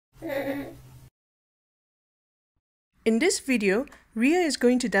In this video, Rhea is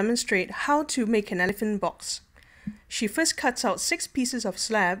going to demonstrate how to make an elephant box. She first cuts out 6 pieces of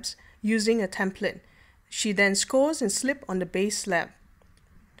slabs using a template. She then scores and slips on the base slab.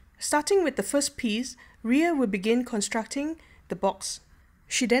 Starting with the first piece, Rhea will begin constructing the box.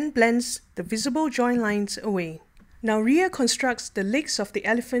 She then blends the visible join lines away. Now Rhea constructs the legs of the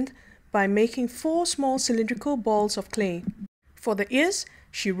elephant by making 4 small cylindrical balls of clay. For the ears,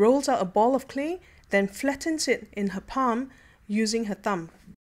 she rolls out a ball of clay, then flattens it in her palm using her thumb.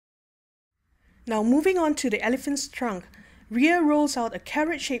 Now moving on to the elephant's trunk, Rhea rolls out a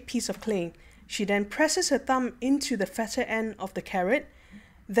carrot-shaped piece of clay. She then presses her thumb into the fatter end of the carrot,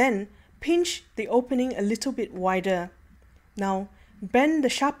 then pinch the opening a little bit wider. Now bend the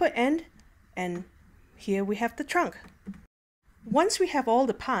sharper end, and here we have the trunk. Once we have all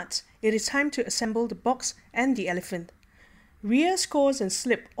the parts, it is time to assemble the box and the elephant. Rhea scores and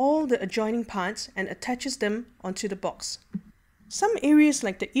slips all the adjoining parts and attaches them onto the box. Some areas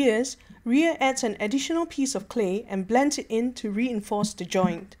like the ears, Rhea adds an additional piece of clay and blends it in to reinforce the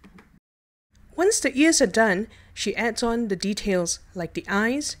joint. Once the ears are done, she adds on the details like the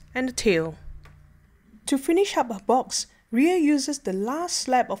eyes and the tail. To finish up her box, Rhea uses the last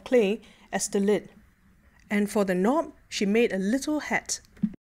slab of clay as the lid. And for the knob, she made a little hat.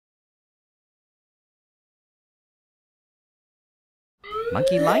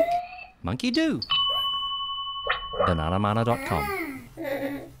 Monkey like, monkey do. bananamana.com